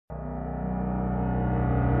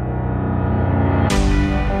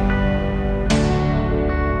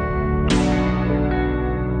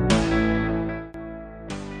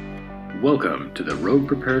Welcome to the Rogue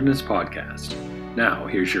Preparedness Podcast. Now,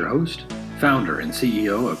 here's your host, founder and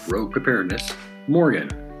CEO of Rogue Preparedness, Morgan.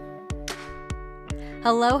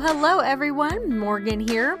 Hello, everyone. Morgan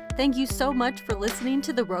here. Thank you so much for listening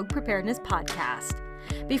to the Rogue Preparedness Podcast.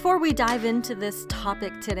 Before we dive into this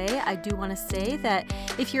topic today, I do want to say that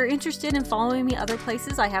if you're interested in following me other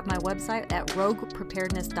places, I have my website at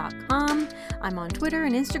roguepreparedness.com. I'm on Twitter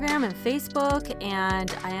and Instagram and Facebook,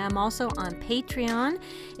 and I am also on Patreon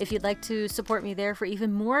if you'd like to support me there for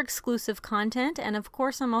even more exclusive content. And of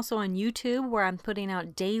course, I'm also on YouTube where I'm putting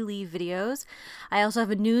out daily videos. I also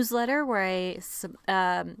have a newsletter where I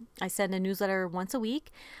send a newsletter once a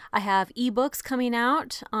week. I have ebooks coming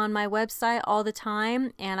out on my website all the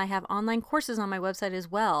time, and I have online courses on my website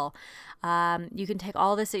as well. You can take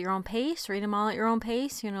all this at your own pace, read them all at your own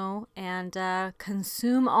pace, and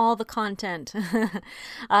consume all the content.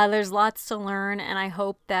 There's lots to learn, and I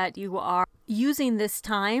hope that you are using this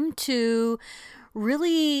time to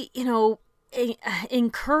really,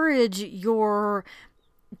 encourage your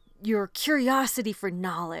curiosity for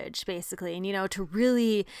knowledge, basically, and, to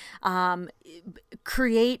really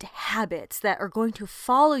create habits that are going to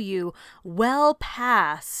follow you well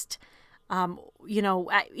past,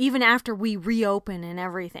 even after we reopen and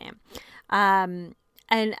everything. And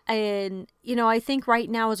I think right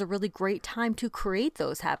now is a really great time to create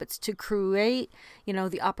those habits, to create,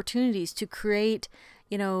 the opportunities, to create,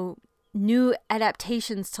 new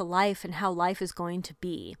adaptations to life and how life is going to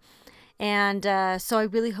be. And so I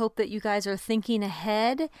really hope that you guys are thinking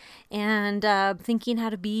ahead and thinking how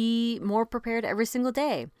to be more prepared every single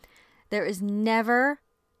day. There is never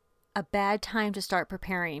a bad time to start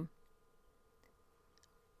preparing.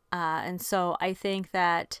 And so I think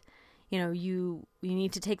that, you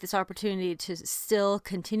need to take this opportunity to still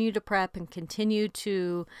continue to prep and continue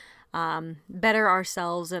to better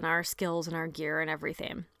ourselves and our skills and our gear and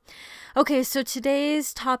everything. Okay, so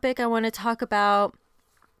today's topic, I want to talk about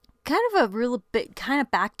kind of a real bit, kind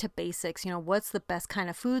of back to basics. What's the best kind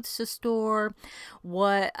of foods to store,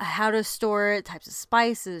 how to store it, types of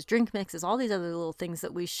spices, drink mixes, all these other little things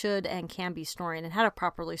that we should and can be storing, and how to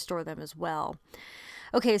properly store them as well.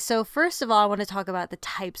 Okay, so first of all, I want to talk about the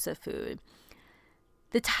types of food.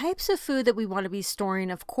 The types of food that we want to be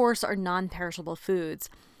storing, of course, are non-perishable foods.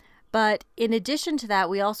 But in addition to that,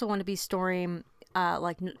 we also want to be storing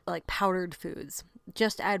like powdered foods.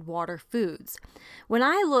 Just add water foods. When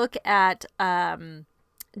I look at the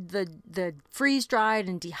freeze-dried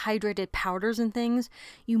and dehydrated powders and things,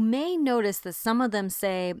 you may notice that some of them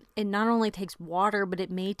say it not only takes water, but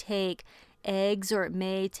it may take eggs or it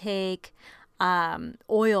may take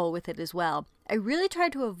oil with it as well. I really try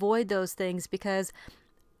to avoid those things because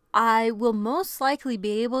I will most likely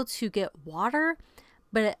be able to get water,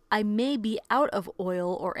 but I may be out of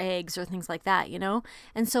oil or eggs or things like that,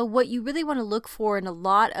 And so what you really want to look for in a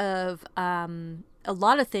lot of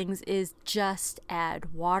things is just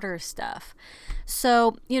add water stuff.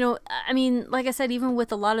 So, like I said, even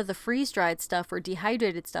with a lot of the freeze-dried stuff or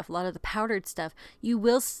dehydrated stuff, a lot of the powdered stuff, you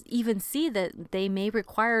will even see that they may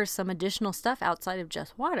require some additional stuff outside of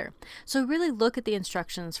just water. So really look at the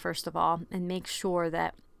instructions first of all and make sure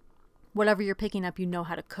that whatever you're picking up, you know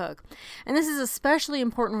how to cook. And this is especially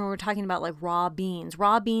important when we're talking about like raw beans.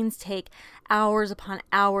 Raw beans take hours upon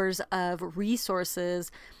hours of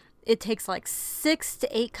resources. It takes like 6 to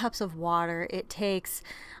 8 cups of water. It takes,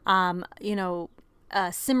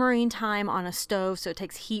 simmering time on a stove, so it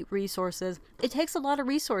takes heat resources. It takes a lot of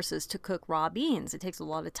resources to cook raw beans. It takes a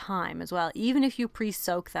lot of time as well, even if you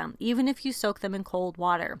pre-soak them, even if you soak them in cold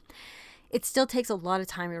water. It still takes a lot of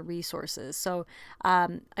time and resources. So I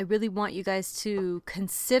really want you guys to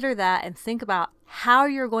consider that and think about how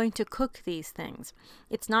you're going to cook these things.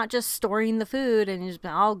 It's not just storing the food and you're just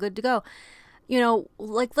all good to go.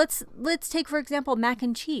 Like let's take, for example, mac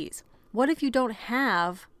and cheese. What if you don't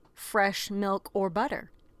have fresh milk or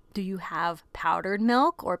butter? Do you have powdered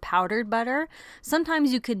milk or powdered butter?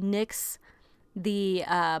 Sometimes you could nix the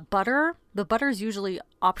butter. The butter is usually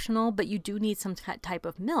optional, but you do need some type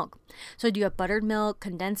of milk. So do you have buttered milk,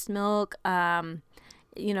 condensed milk, the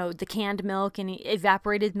canned milk and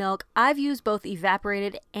evaporated milk? I've used both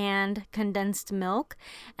evaporated and condensed milk,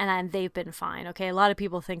 and they've been fine. Okay, a lot of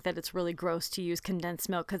people think that it's really gross to use condensed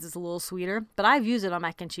milk because it's a little sweeter, but I've used it on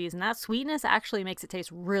mac and cheese, and that sweetness actually makes it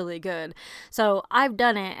taste really good. So I've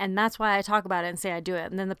done it, and that's why I talk about it and say I do it.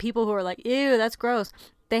 And then the people who are like, ew, that's gross,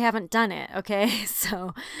 they haven't done it. Okay,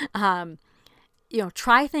 so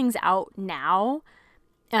try things out now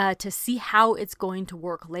to see how it's going to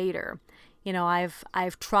work later.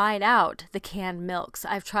 I've tried out the canned milks.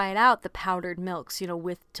 I've tried out the powdered milks,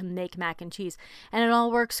 to make mac and cheese, and it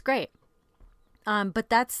all works great. But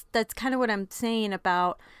that's kind of what I'm saying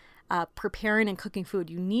about preparing and cooking food.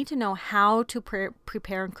 You need to know how to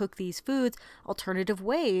prepare and cook these foods alternative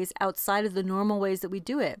ways outside of the normal ways that we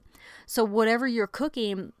do it. So whatever you're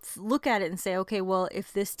cooking, look at it and say, okay, well,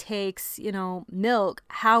 if this takes, milk,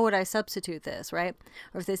 how would I substitute this, right?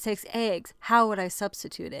 Or if this takes eggs, how would I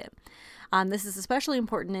substitute it? This is especially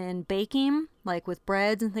important in baking, like with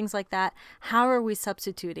breads and things like that. How are we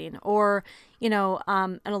substituting? Or, in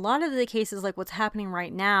a lot of the cases, like what's happening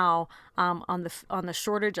right now on the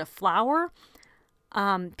shortage of flour,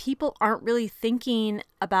 people aren't really thinking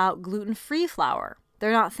about gluten-free flour.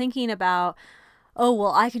 They're not thinking about, oh,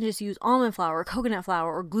 well, I can just use almond flour, or coconut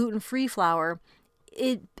flour, or gluten-free flour.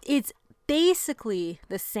 It's basically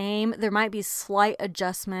the same. There might be slight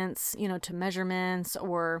adjustments, to measurements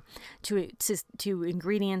or to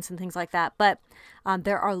ingredients and things like that. But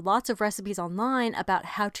there are lots of recipes online about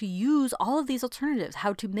how to use all of these alternatives,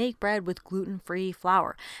 how to make bread with gluten-free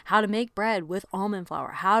flour, how to make bread with almond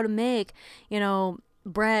flour, how to make,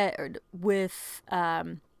 bread with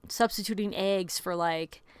substituting eggs for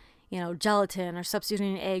gelatin, or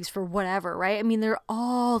substituting eggs for whatever, right? I mean, there are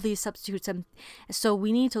all these substitutes. And so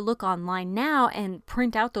we need to look online now and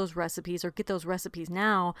print out those recipes or get those recipes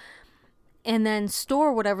now and then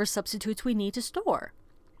store whatever substitutes we need to store.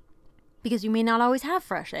 Because you may not always have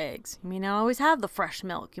fresh eggs. You may not always have the fresh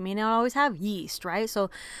milk. You may not always have yeast, right? So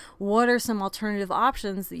what are some alternative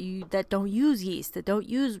options that don't use yeast, that don't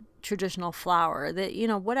use traditional flour, that,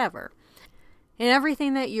 whatever. In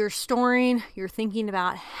everything that you're storing, you're thinking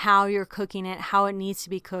about how you're cooking it, how it needs to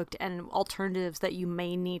be cooked, and alternatives that you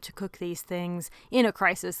may need to cook these things in a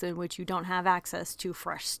crisis in which you don't have access to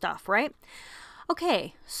fresh stuff, right?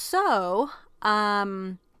 Okay, so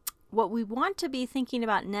what we want to be thinking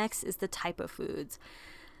about next is the type of foods.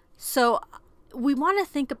 So we want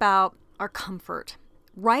to think about our comfort.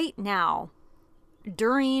 Right now,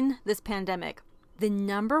 during this pandemic, the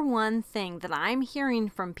number one thing that I'm hearing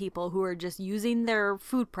from people who are just using their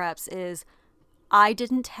food preps is, I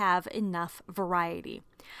didn't have enough variety.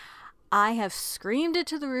 I have screamed it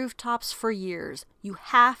to the rooftops for years. You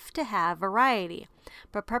have to have variety.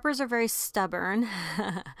 But preppers are very stubborn.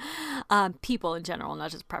 People in general,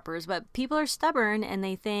 not just preppers, but people are stubborn and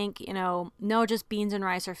they think, no, just beans and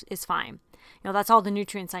rice is fine. That's all the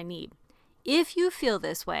nutrients I need. If you feel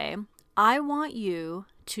this way, I want you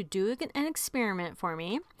to do an experiment for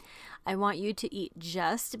me. I want you to eat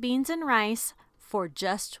just beans and rice for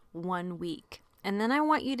just 1 week. And then I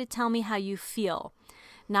want you to tell me how you feel.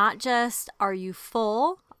 Not just, are you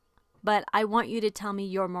full? But I want you to tell me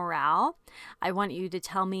your morale. I want you to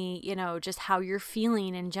tell me, just how you're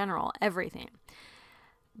feeling in general, everything.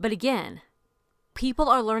 But again, people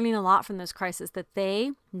are learning a lot from this crisis that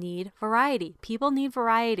they need variety. People need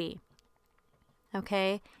variety.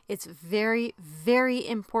 Okay, it's very, very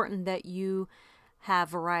important that you have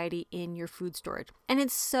variety in your food storage. And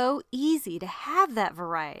it's so easy to have that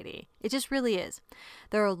variety. It just really is.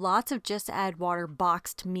 There are lots of Just Add Water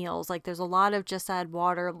boxed meals. Like there's a lot of Just Add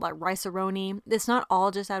Water, like Rice-A-Roni. It's not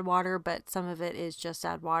all Just Add Water, but some of it is Just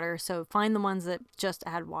Add Water. So find the ones that just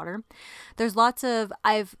add water. There's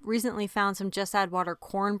I've recently found some Just Add Water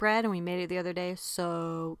cornbread, and we made it the other day.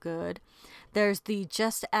 So good. There's the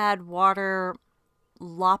Just Add Water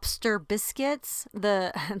lobster biscuits,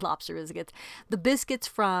 the biscuits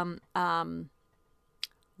from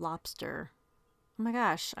Lobster. Oh my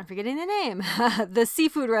gosh, I'm forgetting the name. The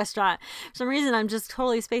seafood restaurant. For some reason, I'm just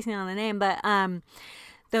totally spacing on the name, but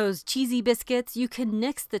those cheesy biscuits, you can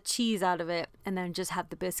nix the cheese out of it and then just have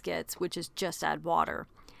the biscuits, which is Just Add Water.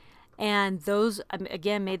 And those,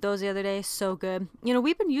 again, made those the other day. So good.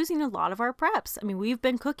 We've been using a lot of our preps. I mean, we've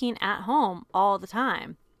been cooking at home all the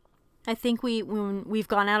time. I think when we've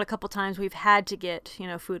gone out a couple times, we've had to get,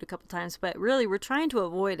 food a couple times, but really we're trying to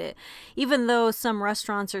avoid it. Even though some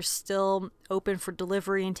restaurants are still open for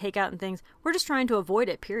delivery and takeout and things, we're just trying to avoid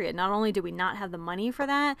it, period. Not only do we not have the money for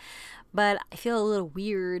that, but I feel a little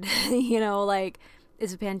weird, like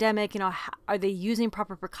it's a pandemic, are they using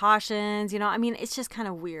proper precautions? It's just kind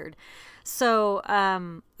of weird. So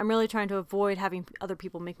I'm really trying to avoid having other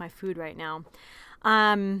people make my food right now.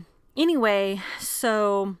 Anyway,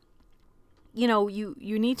 so you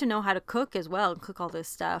need to know how to cook as well and cook all this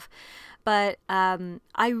stuff. But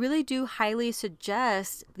I really do highly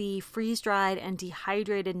suggest the freeze-dried and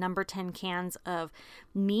dehydrated number 10 cans of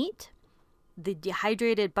meat, the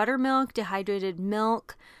dehydrated buttermilk, dehydrated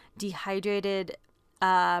milk, dehydrated,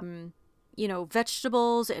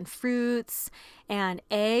 vegetables and fruits and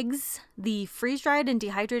eggs. The freeze-dried and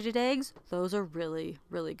dehydrated eggs, those are really,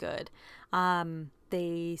 really good.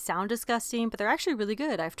 They sound disgusting, but they're actually really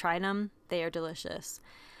good. I've tried them. They are delicious.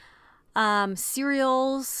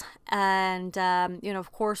 Cereals and,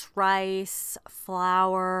 of course, rice,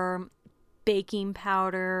 flour, baking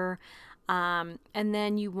powder, and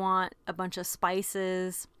then you want a bunch of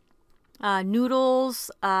spices,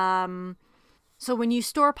 noodles. So when you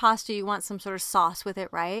store pasta, you want some sort of sauce with it,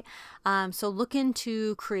 right? So look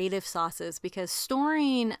into creative sauces, because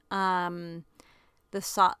storing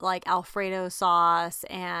like Alfredo sauce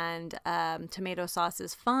and tomato sauce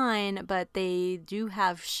is fine, but they do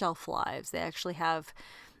have shelf lives. They actually have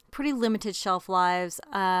pretty limited shelf lives.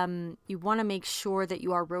 You want to make sure that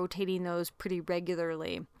you are rotating those pretty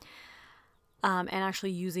regularly, and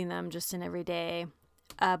actually using them just in every day.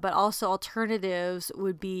 But also alternatives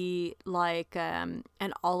would be like an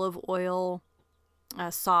olive oil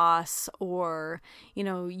sauce, or,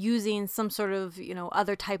 using some sort of,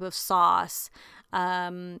 other type of sauce,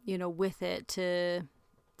 with it to,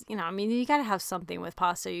 you got to have something with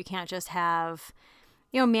pasta. You can't just have,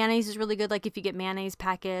 mayonnaise is really good. Like if you get mayonnaise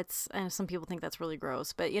packets, and some people think that's really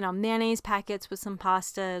gross, but, mayonnaise packets with some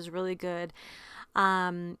pasta is really good.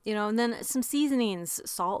 And then some seasonings,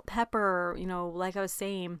 salt, pepper, like I was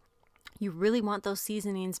saying, you really want those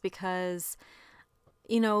seasonings because,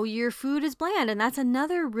 your food is bland. And that's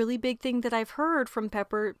another really big thing that I've heard from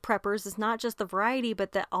preppers is not just the variety,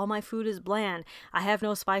 but that all my food is bland. I have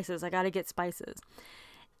no spices. I got to get spices.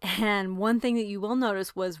 And one thing that you will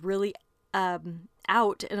notice was really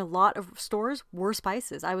out in a lot of stores were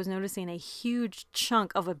spices. I was noticing a huge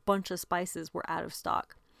chunk of a bunch of spices were out of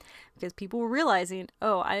stock, because people were realizing,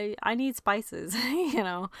 oh, I need spices,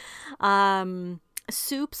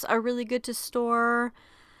 Soups are really good to store.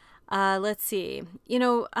 Let's see.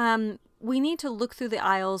 We need to look through the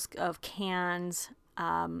aisles of canned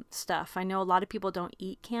stuff. I know a lot of people don't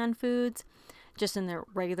eat canned foods just in their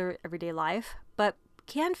regular everyday life, but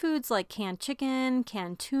canned foods like canned chicken,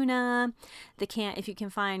 canned tuna, if you can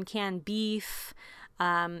find canned beef,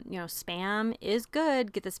 Spam is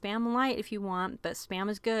good. Get the Spam Light if you want, but Spam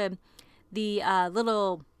is good. The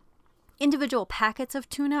little individual packets of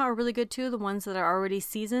tuna are really good too. The ones that are already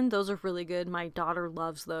seasoned, those are really good. My daughter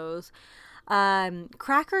loves those.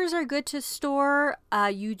 Crackers are good to store.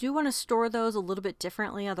 You do want to store those a little bit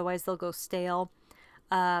differently, otherwise they'll go stale.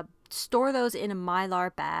 Store those in a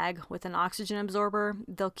Mylar bag with an oxygen absorber.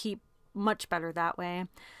 They'll keep much better that way.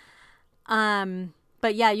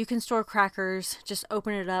 But yeah, you can store crackers, just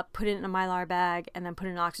open it up, put it in a Mylar bag, and then put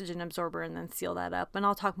an oxygen absorber and then seal that up. And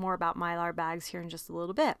I'll talk more about Mylar bags here in just a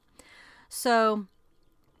little bit. So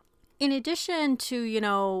in addition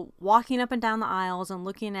to, walking up and down the aisles and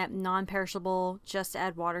looking at non-perishable, just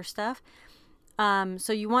add water stuff.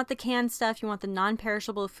 So you want the canned stuff, you want the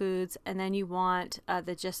non-perishable foods, and then you want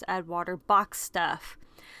the just add water box stuff,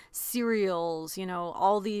 cereals,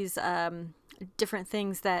 all these different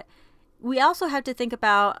things that we also have to think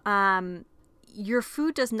about. Your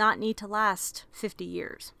food does not need to last 50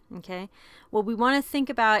 years, okay? What we want to think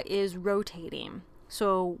about is rotating.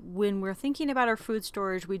 So when we're thinking about our food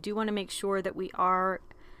storage, we do want to make sure that we are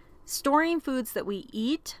storing foods that we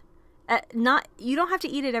eat. You don't have to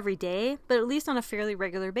eat it every day, but at least on a fairly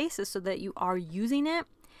regular basis, so that you are using it,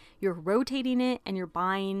 you're rotating it, and you're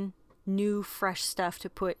buying new fresh stuff to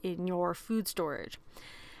put in your food storage.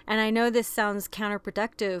 And I know this sounds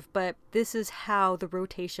counterproductive, but this is how the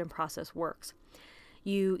rotation process works.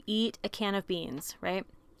 You eat a can of beans, right?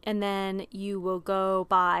 And then you will go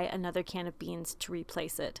buy another can of beans to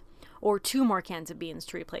replace it, or 2 more cans of beans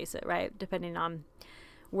to replace it, right? Depending on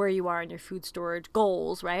where you are in your food storage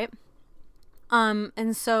goals, right?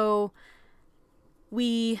 And so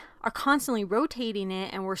we are constantly rotating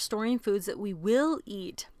it, and we're storing foods that we will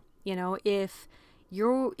eat. If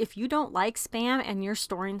you don't like Spam and you're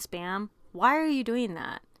storing Spam, why are you doing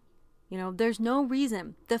that? There's no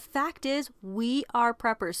reason. The fact is, we are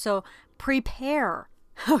preppers, so prepare.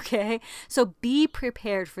 Okay, so be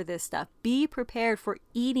prepared for this stuff. Be prepared for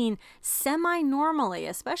eating semi-normally,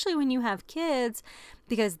 especially when you have kids,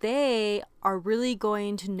 because they are really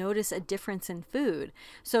going to notice a difference in food.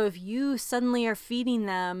 So if you suddenly are feeding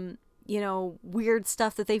them, weird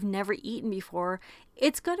stuff that they've never eaten before,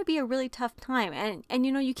 it's going to be a really tough time. And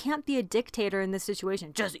you can't be a dictator in this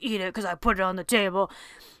situation. Just eat it because I put it on the table.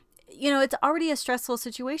 It's already a stressful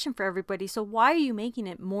situation for everybody. So why are you making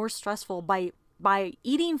it more stressful by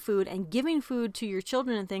eating food and giving food to your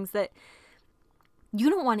children and things that you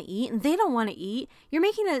don't want to eat and they don't want to eat? You're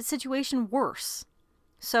making a situation worse.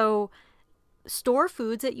 So store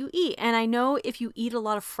foods that you eat. And I know if you eat a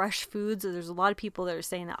lot of fresh foods, there's a lot of people that are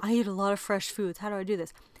saying that I eat a lot of fresh foods. How do I do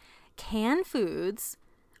this? Canned foods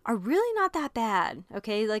are really not that bad.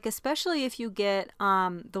 Okay. Like, especially if you get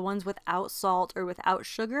the ones without salt or without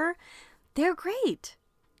sugar, they're great.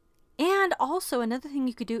 And also another thing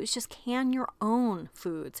you could do is just can your own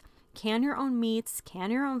foods. Can your own meats, can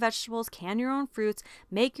your own vegetables, can your own fruits,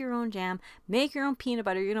 make your own jam, make your own peanut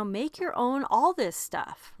butter, make your own all this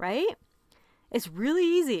stuff, right? It's really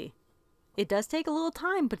easy. It does take a little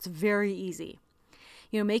time, but it's very easy.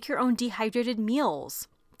 Make your own dehydrated meals.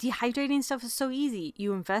 Dehydrating stuff is so easy.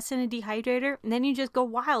 You invest in a dehydrator and then you just go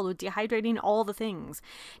wild with dehydrating all the things.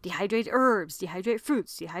 Dehydrate herbs, dehydrate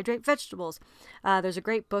fruits, dehydrate vegetables. There's a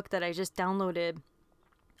great book that I just downloaded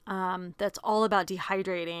that's all about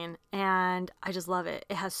dehydrating, and I just love it.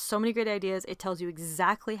 It has so many great ideas. It tells you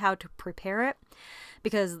exactly how to prepare it,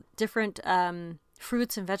 because different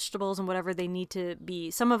fruits and vegetables and whatever, they need to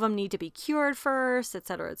be, some of them need to be cured first,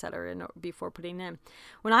 etc., before putting in.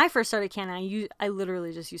 When I first started canning, I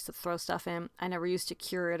literally just used to throw stuff in. I never used to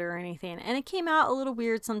cure it or anything, and it came out a little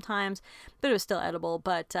weird sometimes, but it was still edible.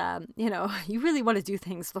 But you really want to do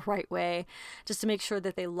things the right way, just to make sure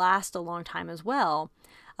that they last a long time as well.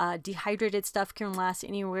 Dehydrated stuff can last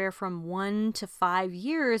anywhere from 1 to 5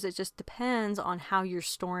 years. It just depends on how you're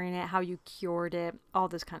storing it, how you cured it, all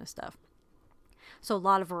this kind of stuff. So a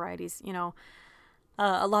lot of varieties,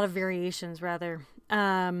 a lot of variations rather.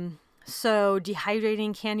 So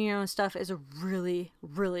dehydrating, canning your own stuff is a really,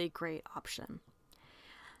 really great option.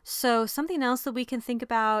 So something else that we can think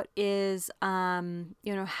about is,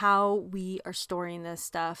 how we are storing this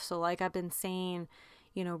stuff. So like I've been saying,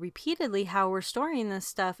 repeatedly, how we're storing this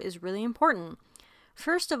stuff is really important.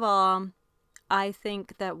 First of all, I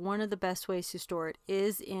think that one of the best ways to store it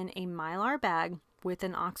is in a Mylar bag with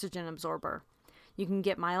an oxygen absorber. You can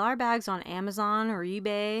get Mylar bags on Amazon or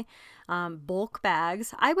eBay, bulk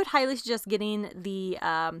bags. I would highly suggest getting the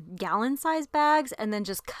gallon size bags and then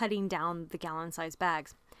just cutting down the gallon size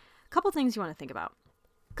bags. A couple things you want to think about.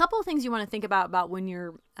 About when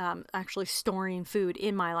you're actually storing food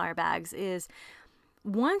in Mylar bags is,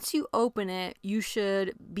 once you open it, you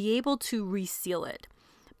should be able to reseal it.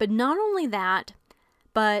 But not only that,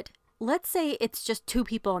 but let's say it's just 2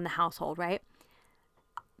 people in the household, right?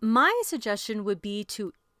 My suggestion would be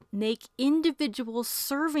to make individual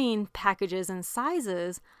serving packages and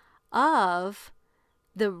sizes of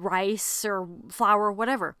the rice or flour or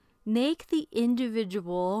whatever. Make the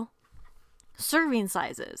individual serving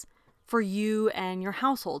sizes for you and your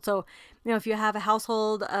household. So, if you have a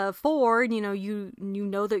household of 4, and you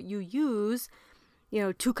know that you use,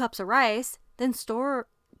 2 cups of rice, then store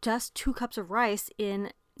just 2 cups of rice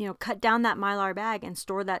in, cut down that Mylar bag and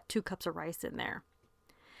store that 2 cups of rice in there.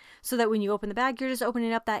 So that when you open the bag, you're just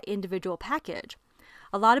opening up that individual package.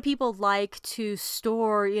 A lot of people like to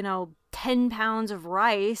store, 10 pounds of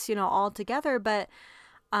rice, all together, but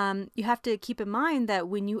you have to keep in mind that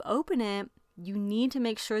when you open it, you need to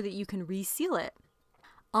make sure that you can reseal it.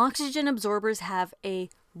 Oxygen absorbers have a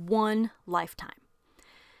 1 lifetime.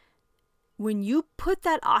 When you put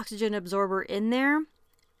that oxygen absorber in there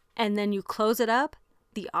and then you close it up,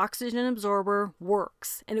 the oxygen absorber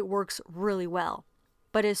works, and it works really well.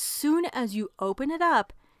 But as soon as you open it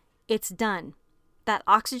up, it's done. That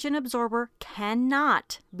oxygen absorber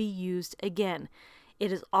cannot be used again.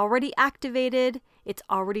 It is already activated. It's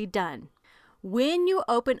already done. When you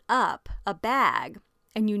open up a bag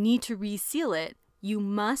and you need to reseal it, you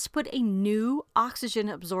must put a new oxygen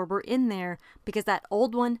absorber in there, because that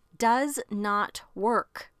old one does not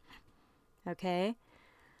work. Okay?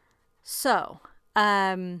 So,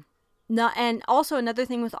 and also another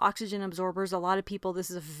thing with oxygen absorbers, a lot of people,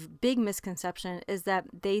 this is a big misconception, is that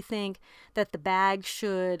they think that the bag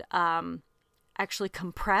should actually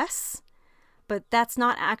compress, but that's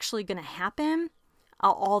not actually going to happen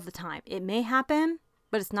all the time. It may happen,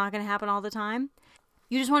 but it's not going to happen all the time.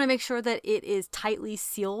 You just want to make sure that it is tightly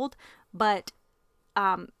sealed, but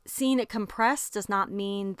seeing it compress does not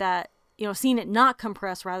mean that, seeing it not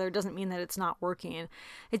compress rather doesn't mean that it's not working.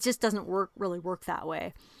 It just doesn't really work that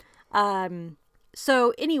way.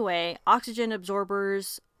 So anyway, oxygen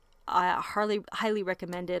absorbers, highly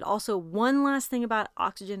recommended. Also, one last thing about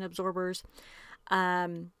oxygen absorbers,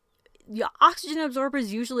 oxygen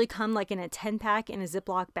absorbers usually come like in a 10-pack in a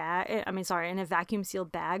Ziploc bag. In a vacuum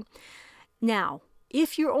sealed bag. Now,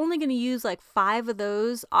 if you're only going to use like 5 of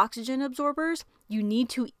those oxygen absorbers, you need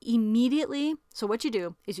to immediately, so what you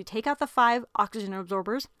do is you take out the 5 oxygen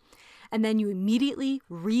absorbers and then you immediately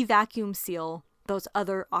re-vacuum seal those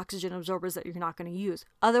other oxygen absorbers that you're not going to use.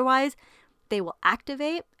 Otherwise, they will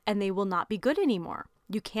activate and they will not be good anymore.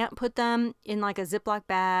 You can't put them in like a Ziploc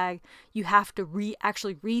bag. You have to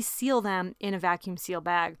actually reseal them in a vacuum seal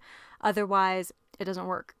bag. Otherwise, it doesn't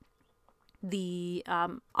work. The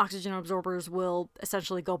oxygen absorbers will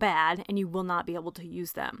essentially go bad and you will not be able to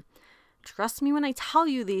use them. Trust me when I tell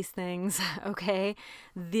you these things, okay?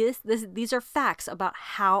 These are facts about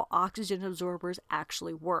how oxygen absorbers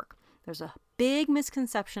actually work. There's a big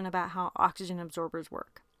misconception about how oxygen absorbers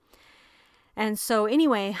work. And so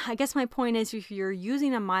anyway, I guess my point is, if you're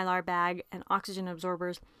using a Mylar bag and oxygen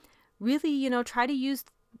absorbers, really, try to use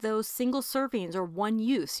those single servings or one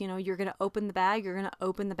use. You're going to open the bag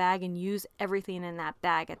and use everything in that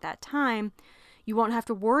bag at that time. You won't have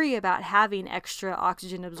to worry about having extra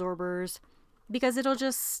oxygen absorbers because it'll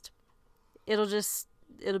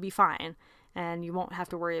be fine and you won't have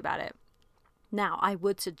to worry about it. Now, I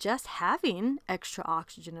would suggest having extra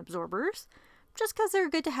oxygen absorbers just because they're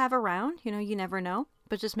good to have around. You never know,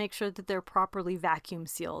 but just make sure that they're properly vacuum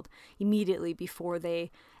sealed immediately before they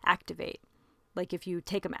activate. Like if you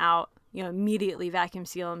take them out, immediately vacuum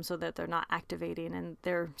seal them so that they're not activating and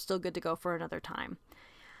they're still good to go for another time.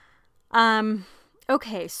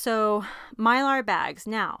 Okay, so Mylar bags.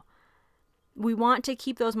 Now, we want to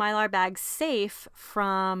keep those Mylar bags safe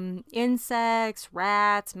from insects,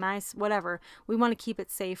 rats, mice, whatever. We want to keep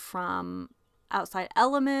it safe from outside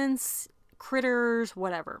elements, critters,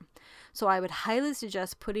 whatever. So I would highly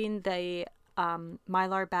suggest putting the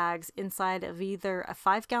Mylar bags inside of either a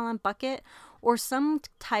 5-gallon bucket or some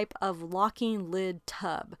type of locking lid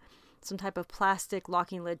tub. Some type of plastic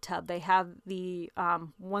locking lid tub. They have the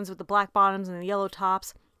ones with the black bottoms and the yellow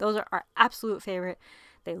tops. Those are our absolute favorite.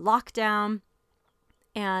 They lock down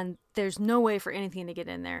and there's no way for anything to get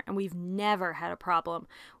in there. And we've never had a problem.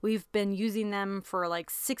 We've been using them for like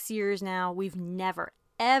 6 years now. We've never,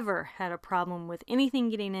 ever had a problem with anything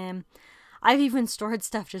getting in. I've even stored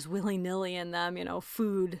stuff just willy-nilly in them,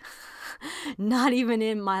 food, not even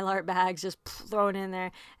in Mylar bags, just thrown in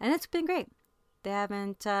there. And it's been great. They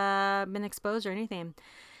haven't been exposed or anything.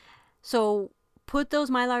 So put those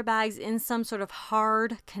Mylar bags in some sort of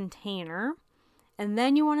hard container. And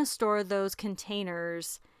then you want to store those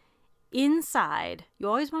containers inside. You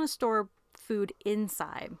always want to store food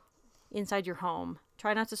inside your home.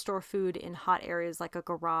 Try not to store food in hot areas like a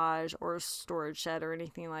garage or a storage shed or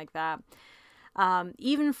anything like that.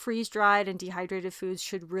 Even freeze-dried and dehydrated foods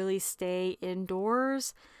should really stay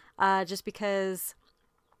indoors just because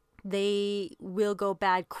they will go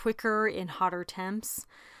bad quicker in hotter temps.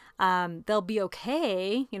 They'll be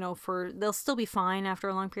okay, they'll still be fine after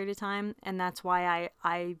a long period of time. And that's why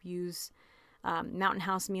I use Mountain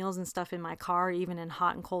House meals and stuff in my car, even in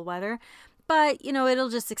hot and cold weather. But, it'll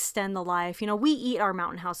just extend the life. We eat our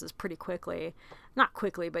Mountain Houses pretty quickly. Not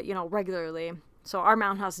quickly, but, regularly. So our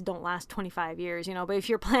Mountain Houses don't last 25 years, But if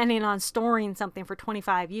you're planning on storing something for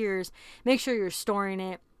 25 years, make sure you're storing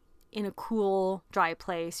it in a cool, dry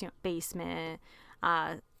place, basement,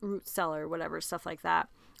 root cellar, whatever, stuff like that.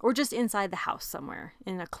 Or just inside the house somewhere,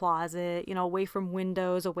 in a closet, away from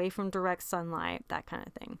windows, away from direct sunlight, that kind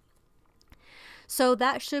of thing. So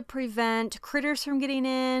that should prevent critters from getting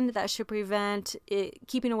in. That should prevent it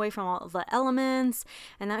keeping away from all the elements.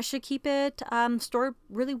 And that should keep it stored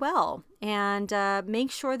really well. And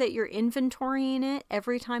make sure that you're inventorying it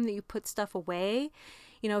every time that you put stuff away.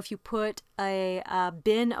 If you put a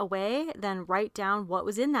bin away, then write down what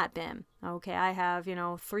was in that bin. Okay, I have,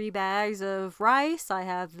 3 bags of rice. I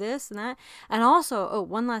have this and that. And also,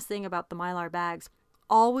 one last thing about the Mylar bags.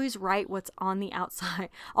 Always write what's on the outside.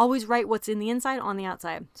 Always write what's in the inside on the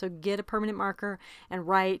outside. So get a permanent marker and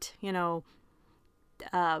write, 5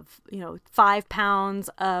 pounds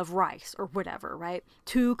of rice or whatever, right?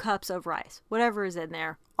 2 cups of rice, whatever is in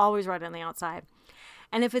there. Always write on the outside.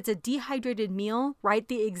 And if it's a dehydrated meal, write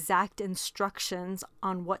the exact instructions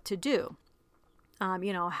on what to do.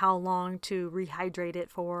 How long to rehydrate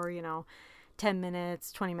it for, 10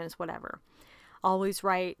 minutes, 20 minutes, whatever. Always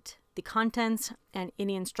write the contents and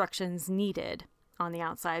any instructions needed on the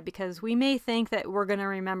outside, because we may think that we're going to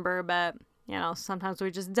remember, but, sometimes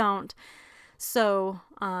we just don't. So,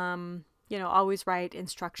 always write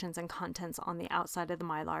instructions and contents on the outside of the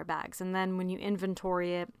Mylar bags. And then when you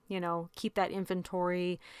inventory it, keep that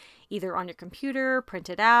inventory either on your computer, print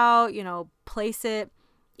it out, place it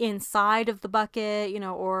inside of the bucket,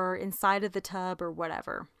 or inside of the tub or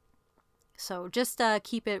whatever. So just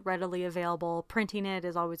keep it readily available. Printing it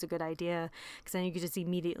is always a good idea, because then you can just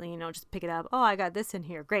immediately, just pick it up. Oh, I got this in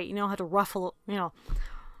here. Great. You don't have to rustle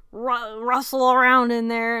around in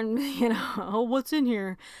there and, oh, what's in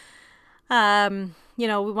here? We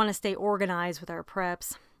want to stay organized with our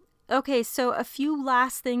preps. Okay, so a few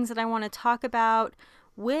last things that I want to talk about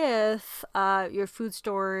with your food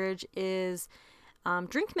storage is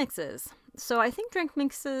drink mixes. So I think drink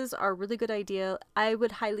mixes are a really good idea. I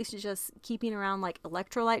would highly suggest keeping around like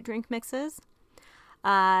electrolyte drink mixes.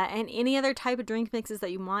 And any other type of drink mixes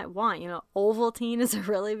that you might want. Ovaltine is a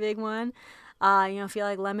really big one. If you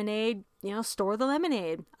like lemonade, store the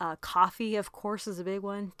lemonade. Coffee, of course, is a big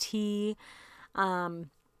one. Tea.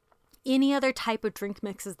 Any other type of drink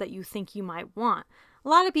mixes that you think you might want. A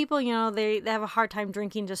lot of people, they have a hard time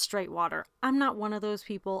drinking just straight water. I'm not one of those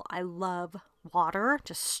people. I love water,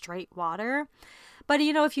 just straight water. But,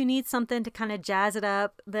 if you need something to kind of jazz it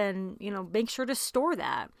up, then, make sure to store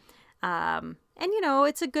that. And,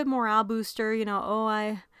 it's a good morale booster,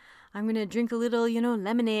 I'm going to drink a little,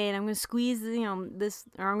 lemonade. I'm going to squeeze, this,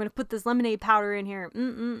 or I'm going to put this lemonade powder in here.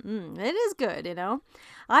 It is good,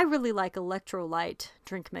 I really like electrolyte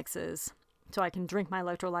drink mixes, so I can drink my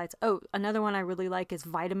electrolytes. Oh, another one I really like is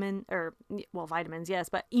vitamins, yes,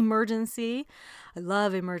 but Emergency. I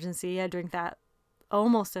love Emergency. I drink that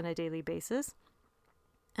almost on a daily basis.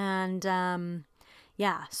 And,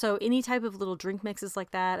 so any type of little drink mixes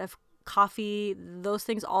like that, of coffee, those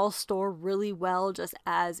things all store really well just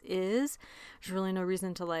as is. There's really no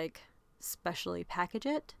reason to specially package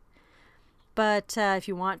it. But if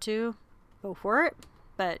you want to, go for it.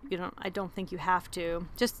 But I don't think you have to.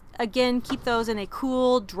 Just, again, keep those in a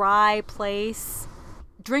cool, dry place.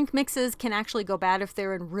 Drink mixes can actually go bad if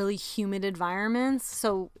they're in really humid environments.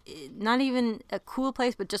 So not even a cool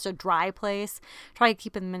place, but just a dry place. Try to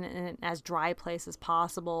keep them in an as dry place as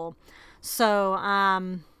possible. So,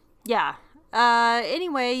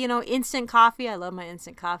 anyway, instant coffee. I love my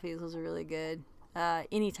instant coffees. Those are really good.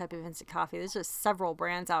 Any type of instant coffee. There's just several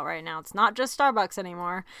brands out right now. It's not just Starbucks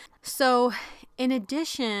anymore. So in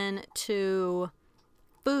addition to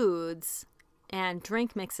foods and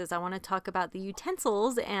drink mixes, I want to talk about the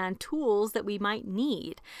utensils and tools that we might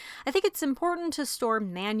need. I think it's important to store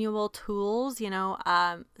manual tools,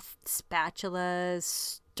 spatulas,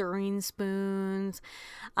 stirring spoons,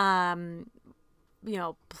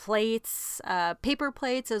 plates, paper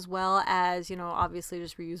plates, as well as, obviously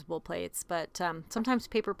just reusable plates. But sometimes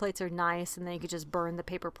paper plates are nice, and then you could just burn the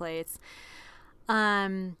paper plates.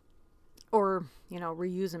 Or,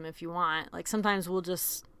 reuse them if you want. Like sometimes we'll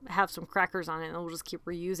just have some crackers on it and we'll just keep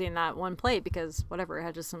reusing that one plate because whatever, it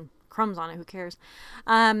had just some crumbs on it, who cares?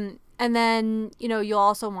 And then, you'll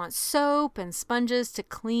also want soap and sponges to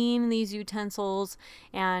clean these utensils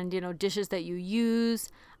and, dishes that you use.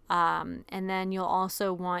 And then you'll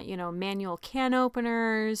also want, manual can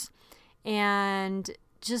openers and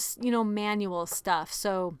just, manual stuff.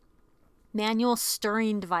 So manual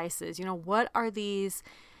stirring devices, what are these,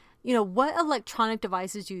 what electronic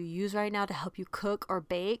devices do you use right now to help you cook or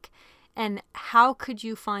bake? And how could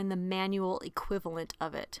you find the manual equivalent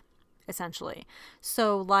of it, essentially?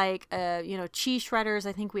 So cheese shredders,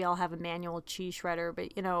 I think we all have a manual cheese shredder,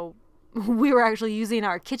 but, we were actually using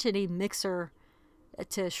our KitchenAid mixer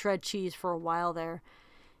to shred cheese for a while there.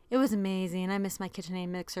 It was amazing. I miss my KitchenAid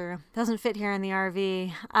mixer. Doesn't fit here in the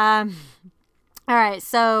RV. All right.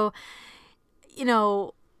 So,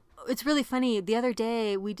 it's really funny. The other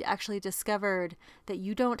day we actually discovered that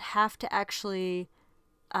you don't have to actually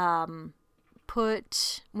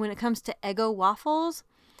put, when it comes to Eggo waffles,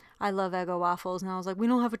 I love Eggo waffles. And I was like, we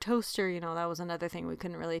don't have a toaster. That was another thing we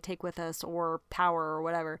couldn't really take with us, or power or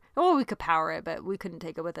whatever. Oh, we could power it, but we couldn't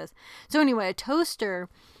take it with us. So anyway, a toaster,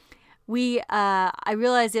 I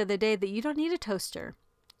realized the other day that you don't need a toaster.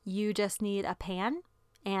 You just need a pan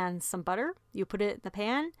and some butter. You put it in the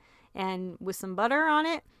pan and with some butter on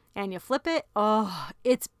it and you flip it. Oh,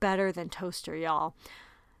 it's better than toaster, y'all.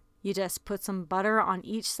 You just put some butter on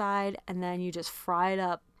each side and then you just fry it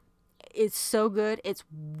up. It's so good. It's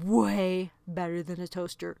way better than a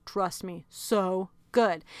toaster. Trust me. So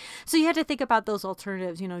good. So you have to think about those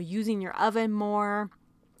alternatives, using your oven more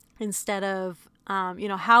instead of,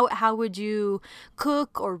 how would you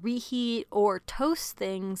cook or reheat or toast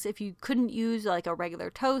things if you couldn't use like a regular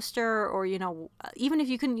toaster, or, even if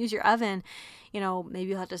you couldn't use your oven, maybe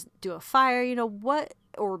you'll have to do a fire,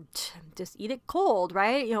 or just eat it cold,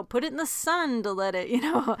 right? Put it in the sun to let it,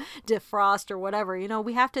 defrost or whatever.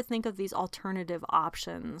 We have to think of these alternative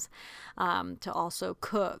options to also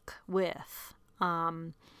cook with.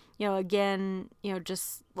 Again,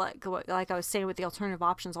 just like I was saying with the alternative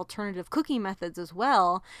options, alternative cooking methods as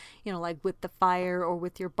well, like with the fire or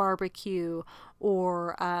with your barbecue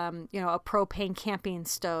or, a propane camping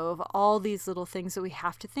stove, all these little things that we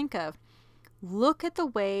have to think of. Look at the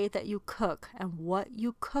way that you cook and what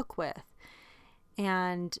you cook with.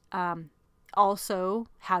 And also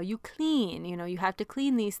how you clean. You have to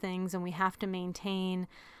clean these things, and we have to maintain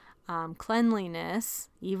cleanliness,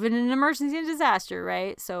 even in an emergency and disaster,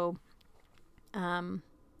 right? So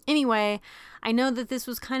anyway, I know that this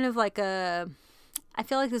was kind of like I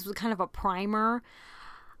feel like this was kind of a primer.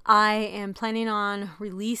 I am planning on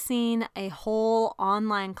releasing a whole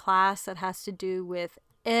online class that has to do with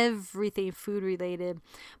everything food related,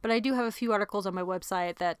 but I do have a few articles on my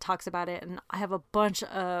website that talks about it, and I have a bunch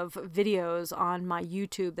of videos on my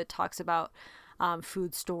YouTube that talks about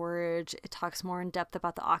food storage. It talks more in depth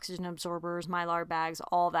about the oxygen absorbers, Mylar bags,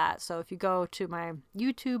 all that. So if you go to my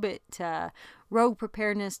YouTube at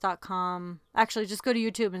roguepreparedness.com, actually just go to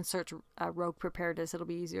YouTube and search Rogue Preparedness. It'll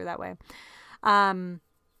be easier that way. And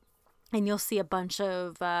you'll see a bunch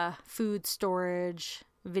of food storage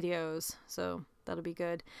videos. So that'll be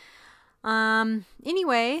good.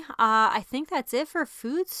 Anyway, I think that's it for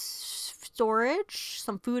food storage,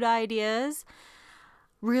 some food ideas.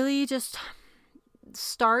 Really just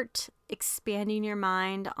start expanding your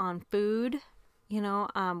mind on food.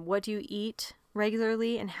 What do you eat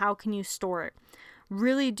regularly and how can you store it?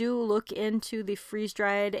 Really do look into the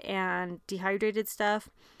freeze-dried and dehydrated stuff.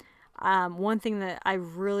 One thing that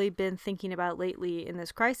I've really been thinking about lately in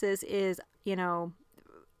this crisis is,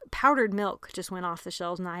 powdered milk just went off the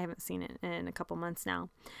shelves and I haven't seen it in a couple months now.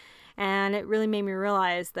 And it really made me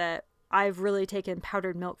realize that I've really taken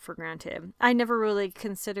powdered milk for granted. I never really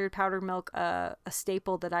considered powdered milk a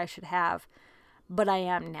staple that I should have, but I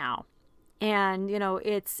am now. And,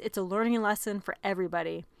 it's a learning lesson for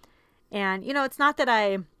everybody. And, it's not that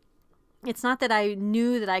I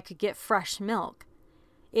knew that I could get fresh milk.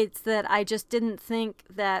 It's that I just didn't think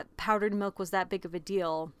that powdered milk was that big of a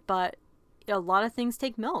deal, but a lot of things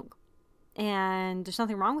take milk. And there's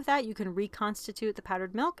nothing wrong with that. You can reconstitute the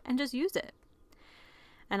powdered milk and just use it.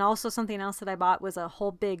 And also something else that I bought was a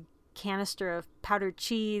whole big canister of powdered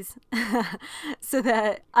cheese so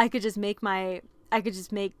that I could just make mac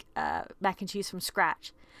and cheese from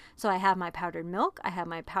scratch. So I have my powdered milk, I have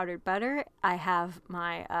my powdered butter, I have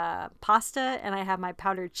my pasta, and I have my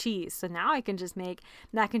powdered cheese. So now I can just make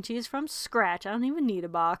mac and cheese from scratch. I don't even need a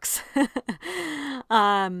box.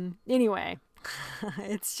 Anyway,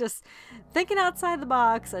 it's just thinking outside the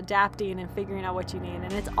box, adapting and figuring out what you need.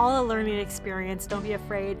 And it's all a learning experience. Don't be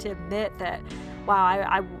afraid to admit that, wow,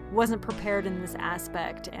 I wasn't prepared in this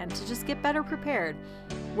aspect, and to just get better prepared.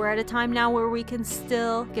 We're at a time now where we can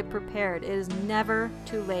still get prepared. It is never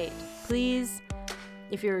too late. Please,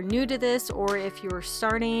 if you're new to this, or if you're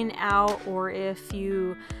starting out, or if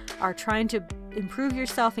you are trying to improve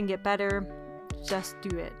yourself and get better, just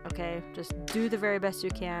do it, okay? Just do the very best you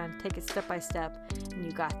can. Take it step by step, and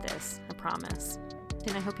you got this. I promise.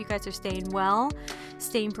 And I hope you guys are staying well,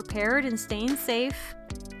 staying prepared, and staying safe.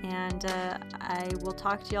 And I will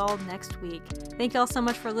talk to y'all next week. Thank y'all so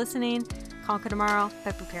much for listening. Conquer tomorrow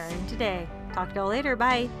by preparing today. Talk to y'all later.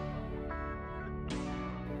 Bye.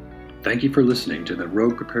 Thank you for listening to the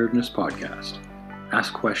Rogue Preparedness Podcast.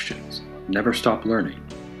 Ask questions, never stop learning,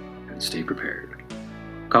 and stay prepared.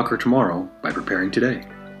 Conquer tomorrow by preparing today.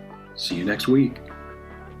 See you next week.